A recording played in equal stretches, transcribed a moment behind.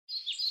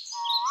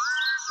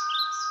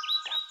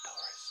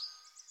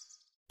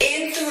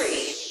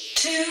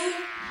2,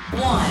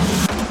 1.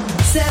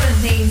 7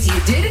 things you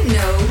didn't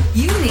know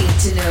you need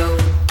to know.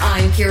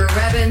 I'm Ciara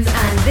Revens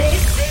and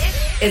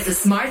this is the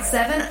Smart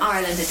 7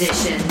 Ireland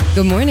edition.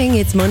 Good morning,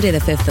 it's Monday the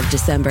 5th of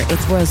December.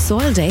 It's World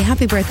Soil Day.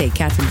 Happy birthday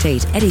Catherine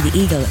Tate, Eddie the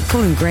Eagle,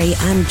 Conan Gray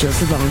and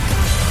Joseph Blanc.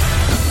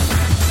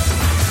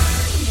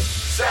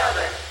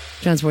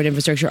 Transport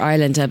Infrastructure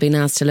Ireland have been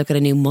asked to look at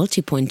a new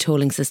multi-point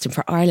tolling system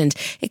for Ireland.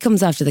 It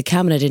comes after the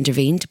Cabinet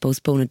intervened to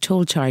postpone a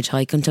toll charge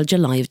hike until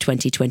July of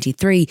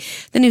 2023.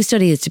 The new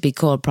study is to be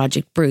called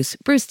Project Bruce.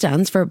 Bruce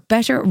stands for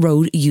Better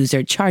Road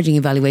User Charging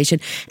Evaluation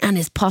and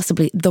is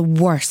possibly the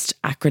worst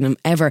acronym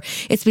ever.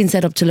 It's been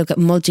set up to look at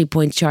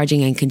multi-point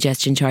charging and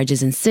congestion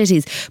charges in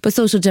cities, but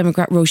Social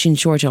Democrat Roisin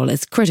Shortall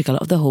is critical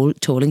of the whole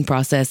tolling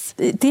process.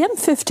 The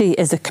M50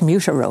 is a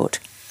commuter road.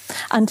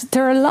 And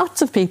there are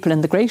lots of people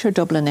in the greater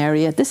Dublin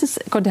area. This is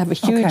going to have a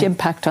huge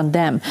impact on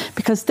them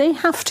because they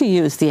have to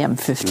use the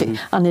M50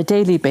 on a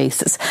daily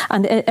basis.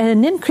 And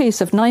an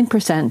increase of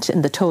 9%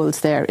 in the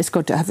tolls there is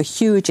going to have a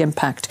huge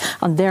impact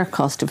on their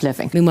cost of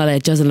living. Meanwhile,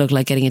 it doesn't look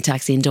like getting a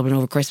taxi in Dublin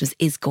over Christmas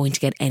is going to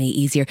get any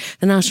easier.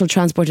 The National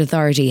Transport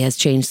Authority has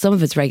changed some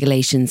of its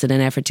regulations in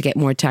an effort to get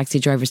more taxi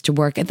drivers to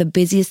work at the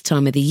busiest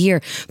time of the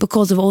year, but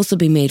calls have also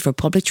been made for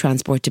public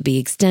transport to be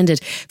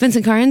extended.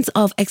 Vincent Carnes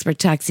of Expert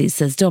Taxis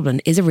says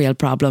Dublin is a real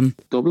problem.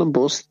 Dublin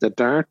Bus, the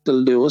Dart, the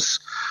Lewis,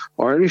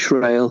 Irish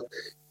Rail,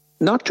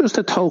 not just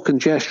a token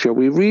gesture.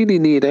 We really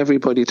need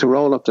everybody to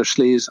roll up their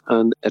sleeves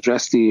and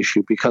address the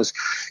issue, because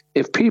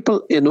if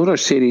people in other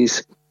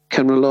cities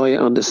can rely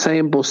on the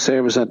same bus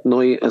service at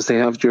night as they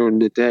have during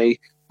the day,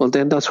 well,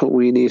 then that's what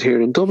we need here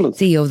in Dublin.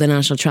 CEO of the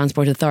National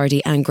Transport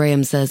Authority, Anne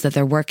Graham, says that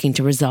they're working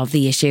to resolve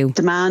the issue.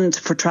 Demand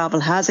for travel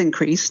has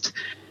increased,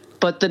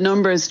 but the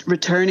numbers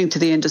returning to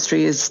the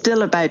industry is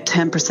still about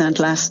 10%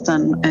 less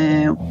than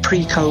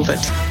pre-COVID.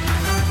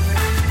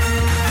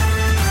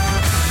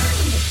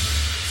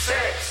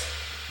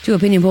 Two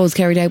opinion polls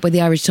carried out by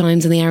the Irish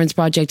Times and the Aaron's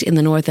Project in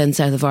the north and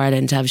south of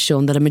Ireland have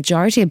shown that a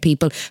majority of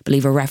people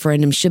believe a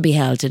referendum should be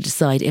held to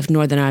decide if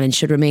Northern Ireland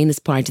should remain as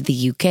part of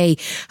the UK.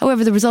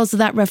 However, the results of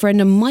that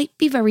referendum might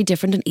be very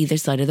different on either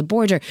side of the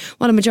border.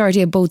 While a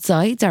majority of both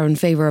sides are in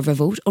favour of a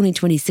vote, only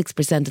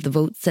 26% of the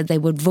vote said they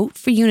would vote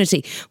for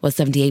unity, while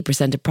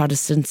 78% of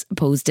Protestants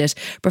opposed it.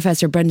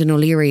 Professor Brendan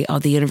O'Leary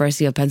of the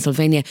University of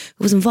Pennsylvania,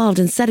 who was involved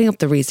in setting up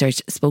the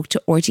research, spoke to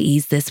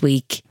RTE's This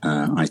Week.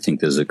 I think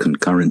there's a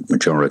concurrent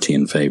majority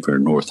in favour,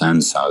 north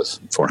and south,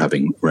 for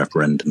having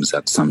referendums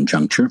at some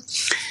juncture.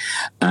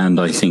 And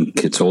I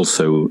think it's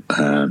also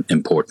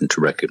important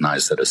to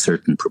recognise that a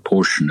certain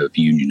proportion of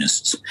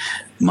unionists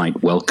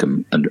might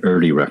welcome an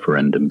early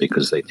referendum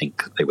because they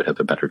think they would have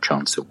a better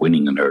chance of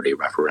winning an early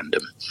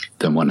referendum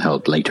than one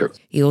held later.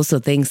 He also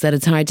thinks that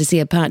it's hard to see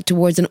a path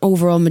towards an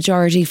overall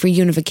majority for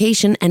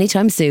unification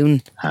anytime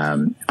soon.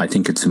 I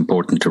think it's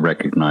important to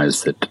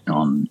recognise that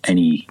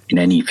in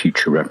any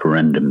future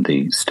referendum,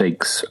 the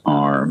stakes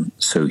are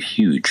so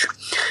huge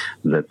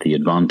that the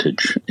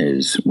advantage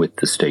is with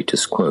the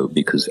status quo,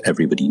 because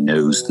everybody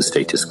knows the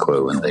status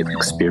quo and they've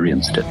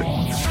experienced it.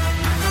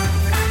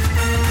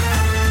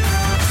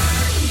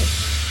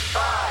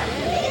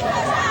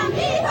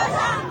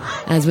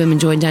 As women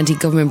joined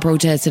anti-government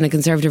protests in a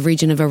conservative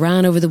region of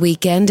Iran over the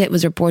weekend, it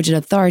was reported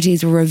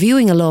authorities were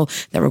reviewing a law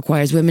that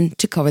requires women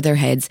to cover their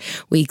heads.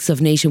 Weeks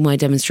of nationwide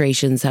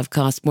demonstrations have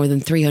cost more than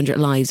 300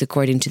 lives,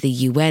 according to the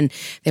UN.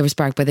 They were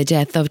sparked by the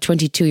death of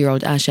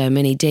 22-year-old Asha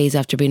Amini days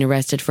after being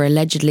arrested for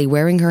allegedly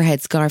wearing her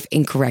headscarf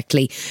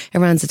incorrectly.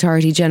 Iran's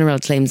Attorney General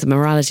claims the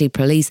morality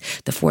police,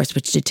 the force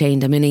which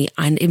detained Amini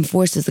and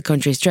enforces the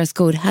country's dress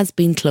code, has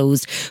been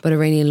closed. But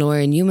Iranian lawyer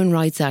and human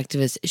rights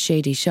activist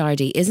Shadi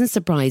Shardi isn't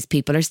surprised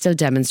people are still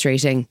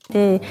demonstrating.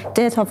 The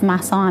death of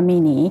Mahsa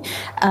Amini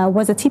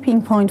was a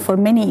tipping point for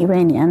many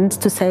Iranians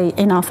to say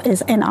enough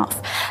is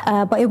enough.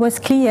 But it was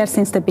clear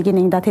since the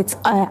beginning that it's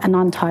an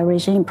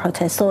anti-regime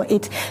protest, so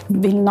it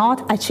will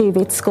not achieve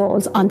its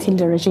goals until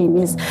the regime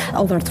is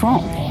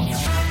overthrown.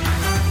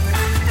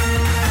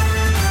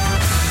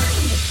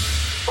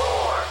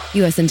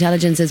 US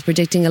intelligence is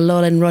predicting a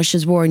lull in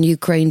Russia's war in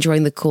Ukraine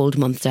during the cold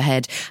months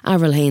ahead.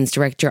 Avril Haines,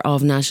 Director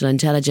of National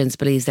Intelligence,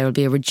 believes there will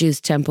be a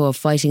reduced tempo of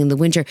fighting in the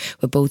winter,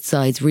 with both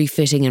sides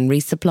refitting and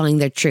resupplying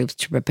their troops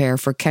to prepare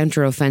for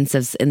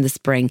counter-offensives in the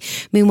spring.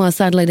 Meanwhile,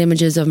 satellite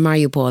images of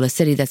Mariupol, a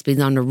city that's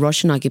been under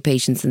Russian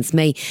occupation since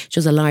May,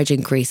 shows a large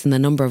increase in the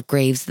number of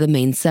graves at the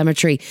main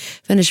cemetery.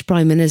 Finnish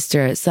Prime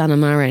Minister Sanna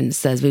Marin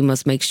says we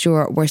must make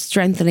sure we're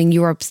strengthening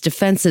Europe's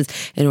defences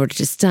in order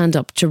to stand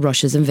up to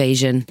Russia's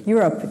invasion.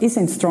 Europe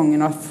isn't strong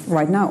enough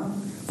right now.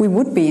 We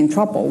would be in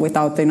trouble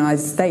without the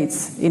United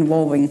States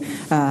involving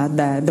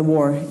the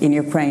war in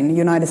Ukraine. The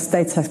United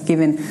States has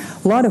given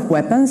a lot of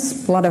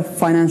weapons, a lot of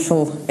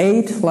financial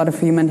aid, a lot of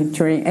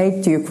humanitarian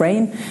aid to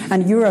Ukraine,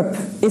 and Europe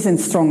isn't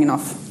strong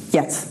enough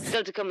yet.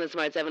 Still to come in the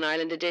Smart 7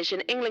 Ireland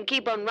edition, England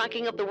keep on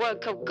racking up the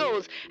World Cup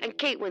goals, and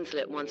Kate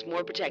Winslet wants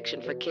more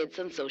protection for kids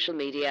on social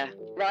media.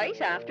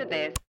 Right after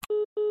this.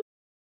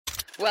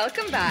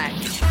 Welcome back.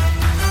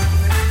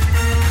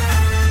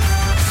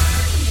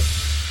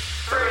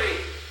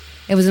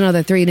 3. It was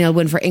another 3-0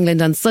 win for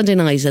England on Sunday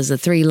night as the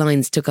Three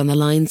Lions took on the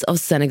Lions of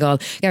Senegal.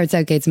 Gareth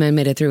Southgate's men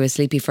made it through a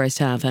sleepy first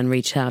half and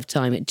reached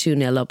half-time at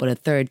 2-0 up with a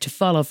third to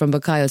follow from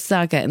Bukayo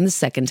Saka in the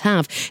second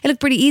half. It looked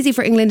pretty easy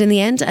for England in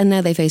the end, and now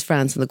they face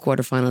France in the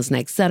quarterfinals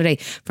next Saturday.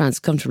 France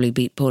comfortably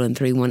beat Poland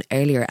 3-1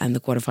 earlier, and the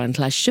quarterfinal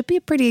clash should be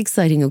a pretty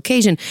exciting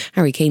occasion.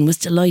 Harry Kane was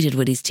delighted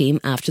with his team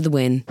after the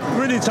win.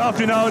 Really tough,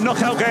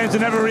 knockout games are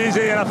never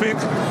easy, and I think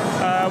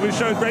we've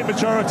showed great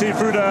maturity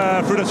through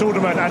the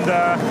tournament, and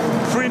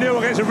 3-0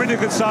 against a really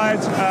good side.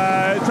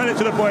 Credit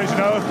to the boys,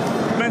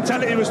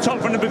 mentality was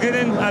top from the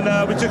beginning,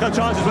 and we took our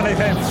chances when they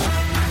came.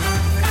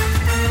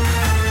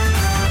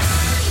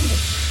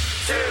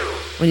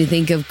 When you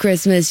think of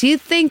Christmas, you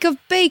think of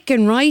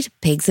bacon, right?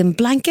 Pigs in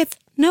blankets?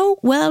 No?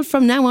 Well,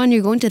 from now on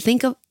you're going to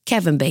think of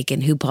Kevin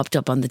Bacon, who popped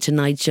up on The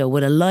Tonight Show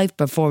with a live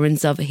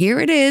performance of Here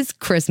It Is,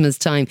 Christmas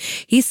Time.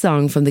 He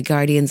sang from the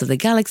Guardians of the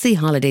Galaxy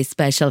holiday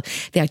special.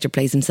 The actor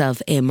plays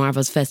himself in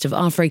Marvel's festive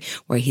offering,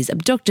 where he's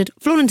abducted,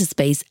 flown into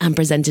space and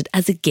presented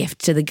as a gift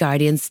to the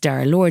Guardians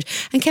Star-Lord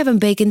and Kevin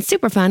Bacon's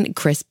superfan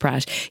Chris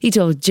Pratt. He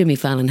told Jimmy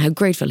Fallon how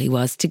grateful he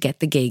was to get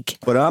the gig.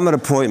 But I'm at a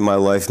point in my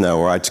life now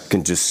where I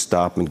can just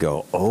stop and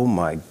go, oh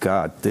my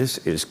God, this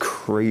is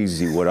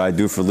crazy what I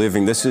do for a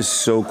living. This is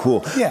so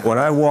cool. Yeah. When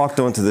I walked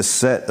onto the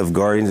set of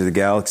Guardians of the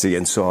Galaxy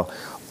and saw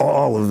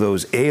all of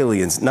those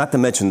aliens, not to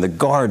mention the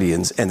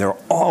Guardians, and they're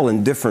all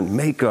in different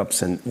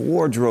makeups and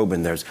wardrobe,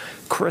 and there's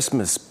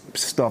Christmas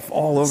stuff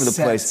all over the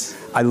place.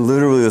 I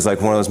literally was like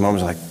one of those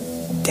moments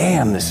like,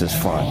 damn, this is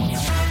fun.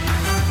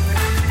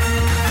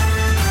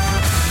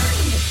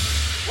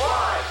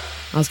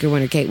 Oscar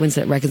winner Kate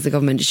Winslet reckons the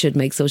government should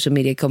make social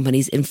media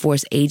companies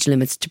enforce age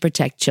limits to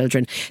protect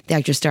children. The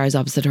actress stars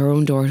opposite her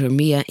own daughter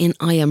Mia in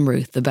I Am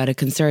Ruth, about a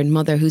concerned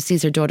mother who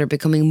sees her daughter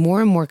becoming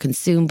more and more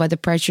consumed by the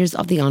pressures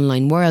of the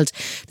online world.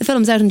 The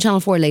film's out on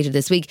Channel 4 later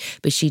this week,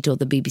 but she told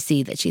the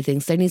BBC that she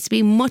thinks there needs to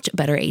be much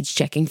better age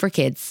checking for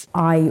kids.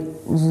 I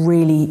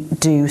really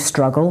do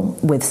struggle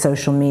with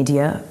social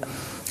media.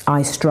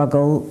 I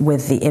struggle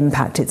with the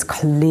impact it's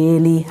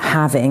clearly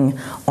having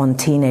on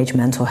teenage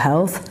mental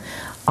health.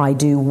 I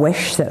do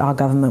wish that our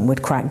government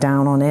would crack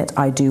down on it.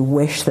 I do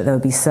wish that there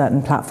would be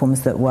certain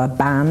platforms that were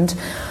banned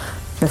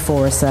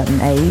before a certain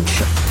age.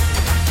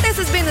 This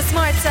has been the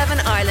Smart 7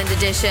 Ireland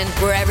edition.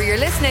 Wherever you're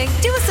listening,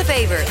 do us a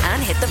favour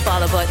and hit the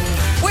follow button.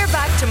 We're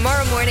back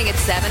tomorrow morning at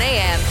 7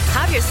 a.m.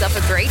 Have yourself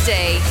a great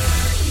day.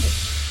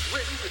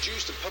 Written,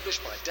 produced and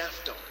published by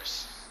Daft Doris.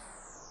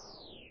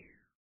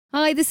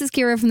 Hi, this is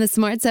Ciara from the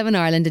Smart 7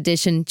 Ireland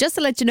edition. Just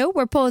to let you know,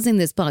 we're pausing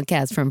this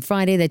podcast from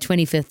Friday the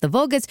 25th of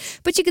August,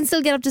 but you can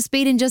still get up to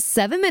speed in just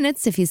 7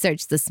 minutes if you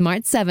search the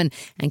Smart 7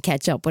 and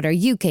catch up with our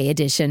UK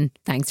edition.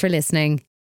 Thanks for listening.